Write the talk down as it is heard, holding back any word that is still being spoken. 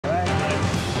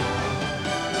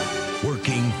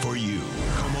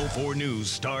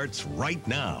starts right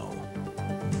now.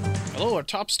 Hello, our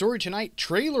top story tonight,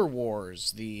 Trailer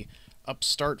Wars. The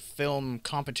upstart film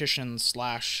competition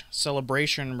slash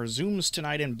celebration resumes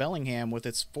tonight in Bellingham with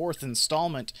its fourth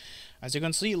installment. As you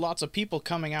can see, lots of people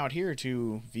coming out here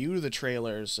to view the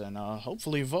trailers and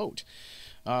hopefully vote.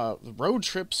 Road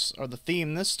trips are the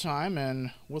theme this time,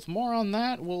 and with more on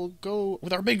that, we'll go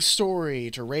with our big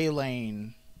story to Ray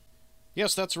Lane.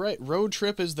 Yes, that's right, road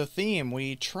trip is the theme.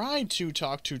 We tried to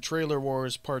talk to Trailer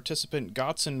Wars participant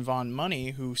Gotzon von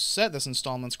Money, who set this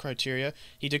installment's criteria.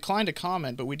 He declined to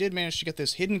comment, but we did manage to get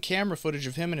this hidden camera footage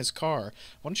of him in his car.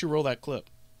 Why don't you roll that clip?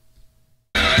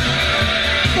 I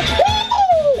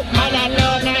don't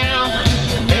know now,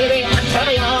 baby, I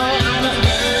tell you all,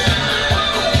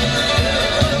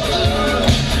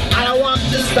 I don't want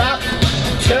to stop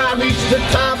till I reach the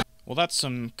top. Well, that's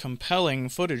some compelling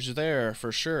footage there,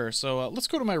 for sure. So let's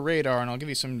go to my radar, and I'll give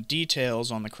you some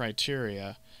details on the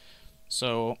criteria.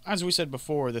 So, as we said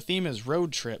before, the theme is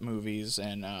road trip movies,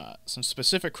 and some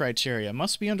specific criteria.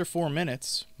 Must be under 4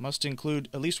 minutes, must include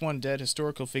at least one dead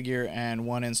historical figure, and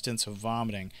one instance of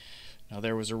vomiting. Now,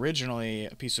 there was originally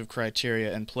a piece of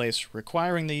criteria in place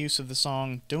requiring the use of the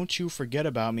song "Don't You Forget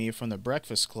About Me" from The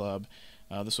Breakfast Club.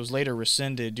 This was later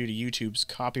rescinded due to YouTube's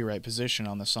copyright position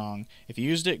on the song. If you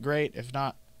used it, great. If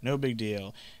not, no big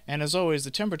deal. And as always,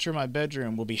 the temperature in my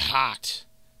bedroom will be hot.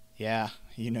 Yeah,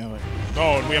 you know it.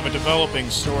 Oh, and we have a developing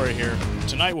story here.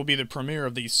 Tonight will be the premiere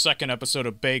of the second episode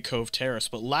of Bay Cove Terrace,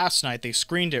 but last night they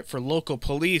screened it for local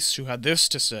police who had this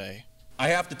to say. I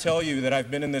have to tell you that I've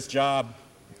been in this job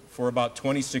for about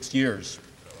 26 years.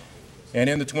 And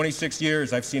in the 26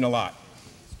 years, I've seen a lot.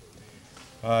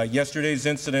 Yesterday's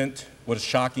incident was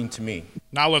shocking to me.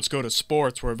 Now let's go to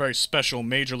sports, where a very special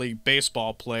Major League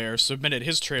Baseball player submitted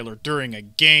his trailer during a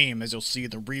game, as you'll see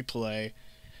the replay.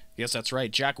 Yes, that's right,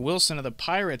 Jack Wilson of the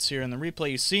Pirates here in the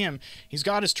replay. You see him, he's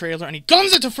got his trailer, and he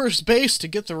guns it to first base to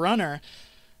get the runner.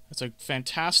 That's a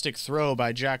fantastic throw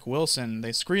by Jack Wilson.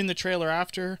 They screened the trailer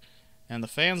after, and the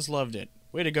fans loved it.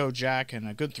 Way to go, Jack, and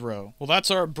a good throw. Well, that's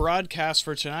our broadcast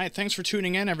for tonight. Thanks for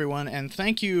tuning in, everyone, and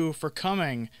thank you for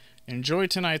coming. Enjoy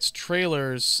tonight's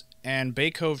trailers and Bay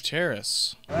Cove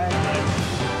Terrace.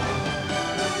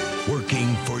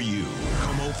 Working for you.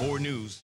 Como 4 News.